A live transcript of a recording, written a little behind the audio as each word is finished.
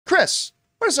Chris,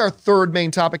 what is our third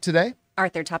main topic today? Our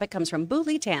third topic comes from Boon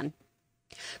Lee Tan.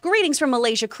 Greetings from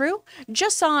Malaysia crew.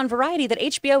 Just saw on Variety that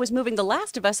HBO is moving The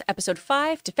Last of Us Episode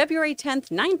 5 to February 10th,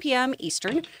 9 p.m.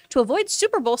 Eastern to avoid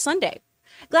Super Bowl Sunday.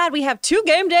 Glad we have 2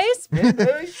 game days. And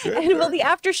will the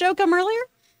after show come earlier?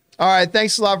 All right,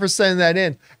 thanks a lot for sending that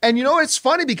in. And you know, it's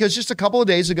funny because just a couple of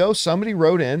days ago, somebody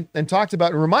wrote in and talked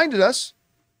about and reminded us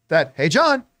that, hey,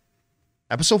 John,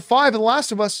 Episode 5 of The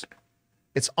Last of Us,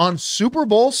 it's on Super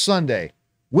Bowl Sunday.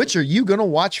 Which are you going to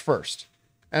watch first?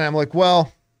 And I'm like,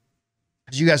 well,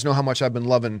 you guys know how much I've been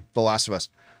loving The Last of Us.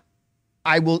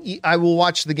 I will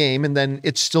watch the game, and then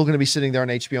it's still going to be sitting there on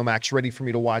HBO Max ready for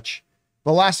me to watch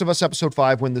The Last of Us Episode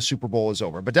 5 when the Super Bowl is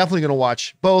over. But definitely going to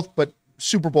watch both, but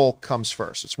Super Bowl comes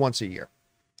first. It's once a year.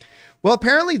 Well,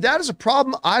 apparently that is a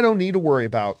problem I don't need to worry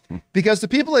about because the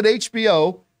people at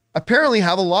HBO apparently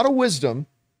have a lot of wisdom,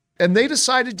 and they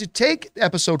decided to take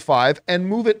Episode 5 and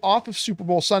move it off of Super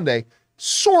Bowl Sunday,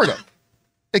 sort of.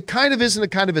 It kind of is and it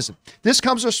kind of isn't. This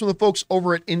comes to us from the folks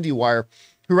over at IndieWire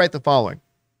who write the following.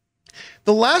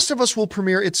 The Last of Us will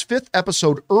premiere its 5th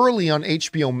episode early on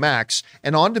HBO Max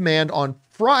and on demand on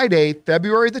Friday,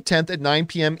 February the 10th at 9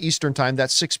 p.m. Eastern Time.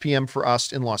 That's 6 p.m. for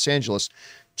us in Los Angeles,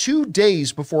 2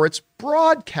 days before its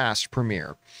broadcast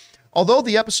premiere. Although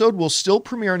the episode will still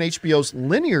premiere on HBO's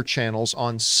linear channels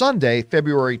on Sunday,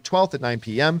 February 12th at 9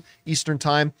 p.m. Eastern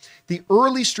Time, the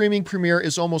early streaming premiere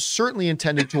is almost certainly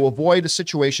intended to avoid a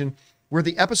situation where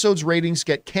the episode's ratings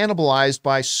get cannibalized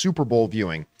by Super Bowl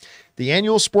viewing. The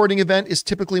annual sporting event is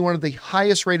typically one of the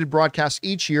highest rated broadcasts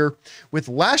each year, with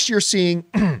last year seeing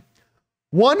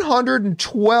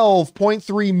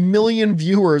 112.3 million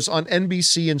viewers on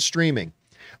NBC and streaming,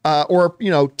 or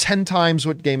 10 times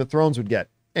what Game of Thrones would get.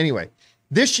 Anyway,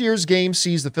 this year's game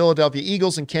sees the Philadelphia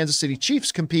Eagles and Kansas City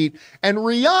Chiefs compete, and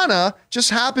Rihanna just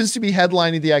happens to be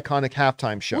headlining the iconic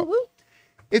halftime show. Woo-hoo.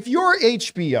 If you're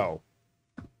HBO,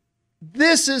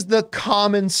 this is the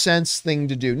common sense thing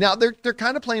to do. Now, they're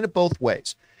kind of playing it both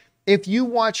ways. If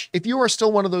you are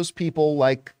still one of those people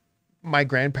like my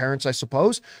grandparents, I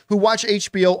suppose, who watch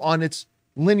HBO on its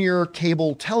linear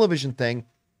cable television thing,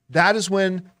 that is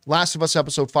when Last of Us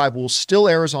Episode 5 will still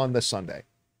air on this Sunday.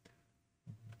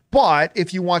 But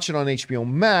if you watch it on HBO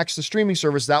Max, the streaming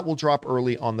service, that will drop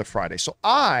early on the Friday. So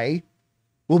I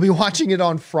will be watching it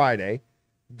on Friday.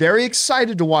 Very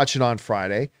excited to watch it on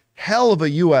Friday. Hell of a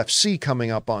UFC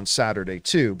coming up on Saturday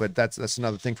too, but that's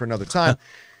another thing for another time.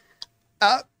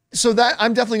 So that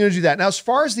I'm definitely going to do that. Now, as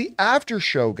far as the after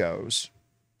show goes,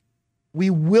 we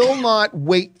will not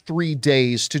wait 3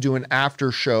 days to do an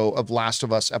after show of Last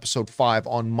of Us Episode 5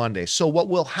 on Monday. So what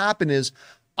will happen is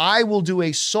I will do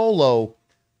a solo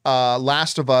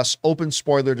Last of Us open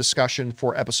spoiler discussion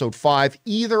for Episode 5,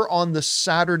 either on the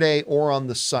Saturday or on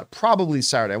the probably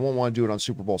Saturday. I won't want to do it on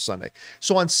Super Bowl Sunday.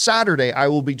 So on Saturday, I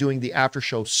will be doing the after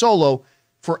show solo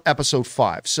for Episode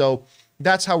 5. So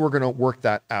that's how we're going to work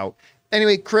that out.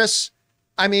 Anyway, Chris,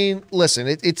 I mean, listen,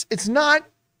 it's not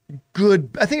good.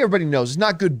 I think everybody knows it's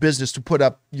not good business to put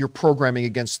up your programming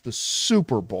against the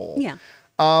Super Bowl. Yeah.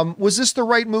 Was this the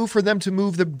right move for them to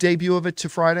move the debut of it to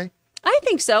Friday? I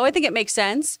think so. I think it makes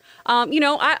sense. I'm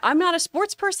not a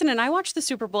sports person and I watch the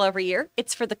Super Bowl every year.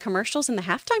 It's for the commercials and the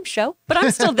halftime show, but I'm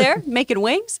still there making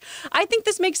wings. I think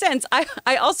this makes sense.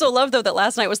 I also love, though, that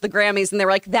last night was the Grammys and they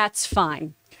were like, that's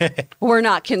fine. We're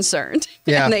not concerned.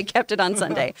 Yeah. And they kept it on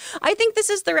Sunday. I think this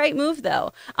is the right move,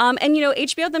 though. And,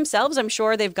 HBO themselves, I'm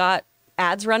sure they've got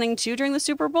ads running too during the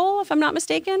Super Bowl, if I'm not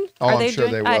mistaken. Oh, I'm sure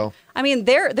they will. I mean,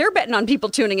 they're betting on people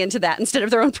tuning into that instead of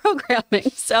their own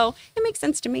programming. So it makes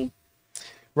sense to me.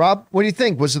 Rob, what do you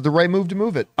think? Was it the right move to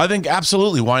move it? I think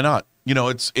absolutely. Why not?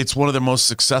 It's one of the most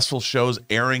successful shows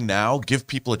airing now. Give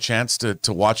people a chance to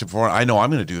watch it before. I know I'm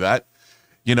going to do that.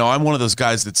 I'm one of those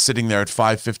guys that's sitting there at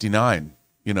 5:59,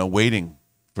 waiting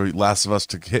for Last of Us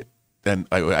to hit. And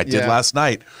I did last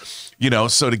night,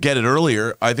 so to get it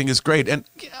earlier, I think is great. And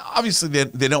obviously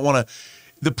they don't want to.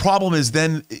 The problem is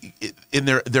then in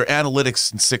their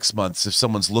analytics in 6 months, if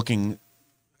someone's looking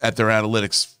at their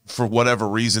analytics, for whatever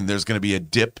reason, there's going to be a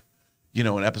dip,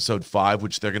 in Episode 5,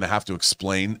 which they're going to have to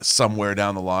explain somewhere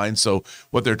down the line. So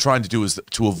what they're trying to do is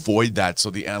to avoid that, so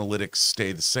the analytics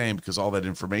stay the same, because all that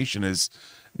information is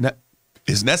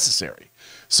necessary.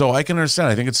 So I can understand.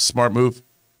 I think it's a smart move,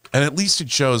 and at least it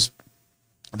shows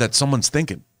that someone's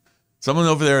thinking. Someone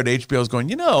over there at HBO is going,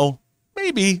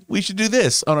 maybe we should do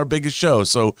this on our biggest show.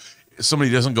 So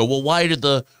somebody doesn't go, well, why did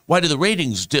the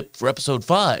ratings dip for Episode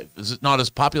 5? Is it not as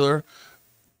popular?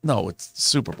 No, it's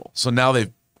Super Bowl. So now they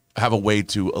have a way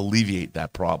to alleviate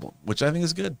that problem, which I think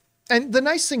is good. And the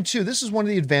nice thing too, this is one of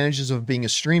the advantages of being a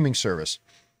streaming service.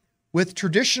 With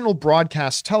traditional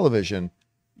broadcast television,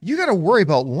 you got to worry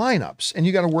about lineups, and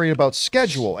you got to worry about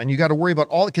schedule, and you got to worry about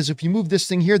all, because if you move this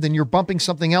thing here, then you're bumping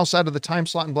something else out of the time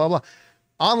slot and blah, blah.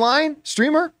 Online,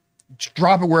 streamer,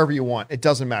 drop it wherever you want. It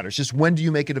doesn't matter. It's just when do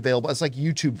you make it available? It's like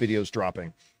YouTube videos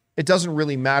dropping. It doesn't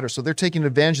really matter. So they're taking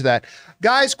advantage of that.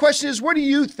 Guys, question is, what do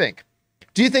you think?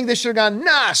 Do you think they should have gone,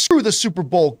 nah, screw the Super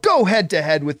Bowl, go head to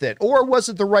head with it? Or was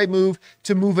it the right move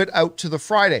to move it out to the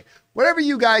Friday? Whatever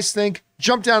you guys think,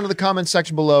 jump down to the comment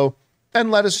section below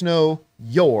and let us know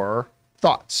your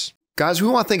thoughts. Guys, we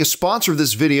want to thank a sponsor of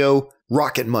this video,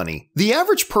 Rocket Money. The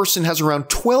average person has around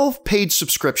 12 paid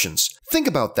subscriptions. Think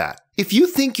about that. If you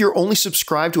think you're only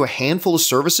subscribed to a handful of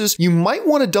services, you might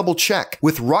want to double check.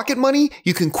 With Rocket Money,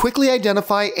 you can quickly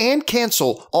identify and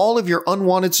cancel all of your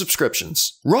unwanted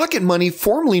subscriptions. Rocket Money,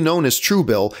 formerly known as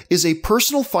Truebill, is a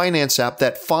personal finance app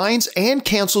that finds and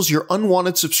cancels your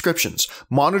unwanted subscriptions,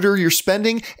 monitor your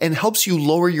spending, and helps you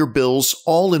lower your bills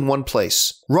all in one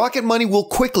place. Rocket Money will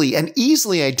quickly and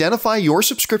easily identify your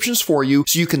subscriptions for you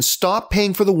so you can stop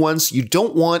paying for the ones you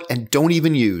don't want and don't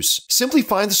even use. Simply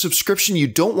find the subscription you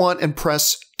don't want and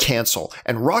press cancel,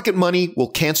 and Rocket Money will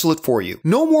cancel it for you.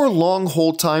 No more long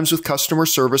hold times with customer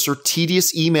service or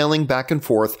tedious emailing back and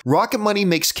forth. Rocket Money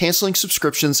makes canceling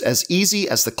subscriptions as easy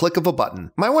as the click of a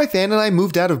button. My wife Ann and I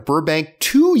moved out of Burbank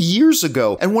 2 years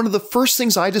ago, and one of the first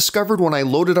things I discovered when I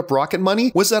loaded up Rocket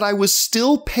Money was that I was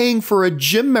still paying for a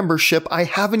gym membership I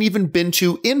haven't even been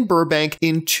to in Burbank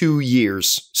in 2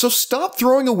 years. So stop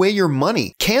throwing away your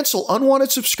money. Cancel unwanted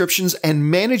subscriptions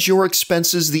and manage your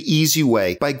expenses the easy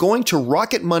way by going to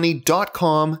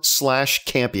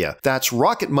rocketmoney.com/Campea. That's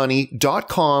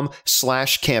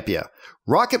rocketmoney.com/Campea.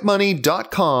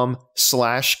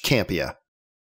 rocketmoney.com/Campea.